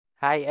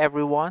Hi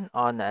everyone,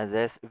 on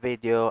this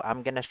video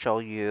I'm gonna show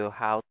you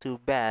how to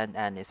ban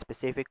any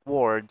specific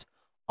words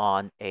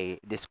on a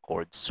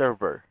Discord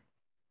server.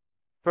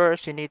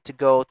 First, you need to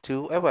go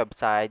to a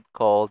website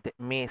called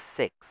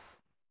Me6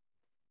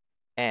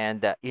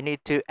 and you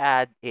need to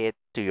add it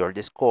to your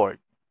Discord.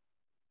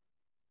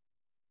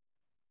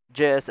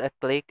 Just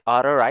click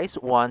authorize.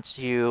 Once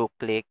you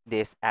click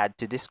this add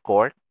to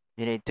Discord,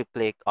 you need to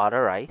click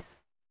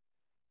authorize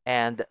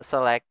and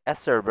select a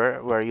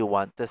server where you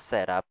want to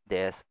set up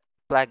these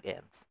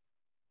plugins.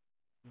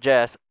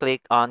 Just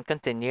click on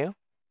continue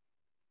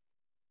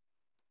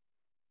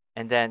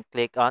and then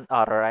click on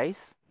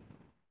authorize.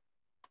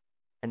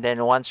 And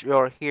then once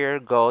you're here,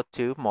 go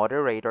to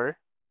moderator.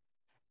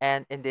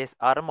 And in this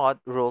auto mod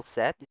rule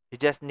set, you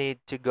just need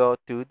to go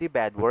to the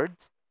bad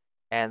words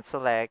and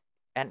select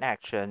an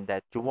action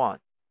that you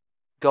want.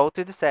 Go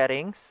to the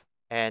settings,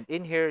 and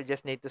in here, you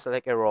just need to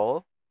select a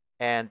role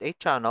and a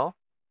channel.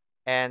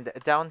 And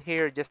down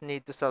here, you just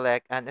need to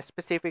select a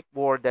specific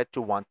word that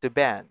you want to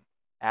ban.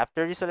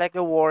 After you select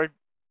a word,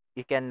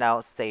 you can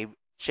now save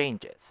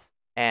changes.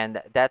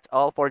 And that's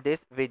all for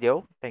this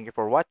video. Thank you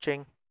for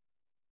watching.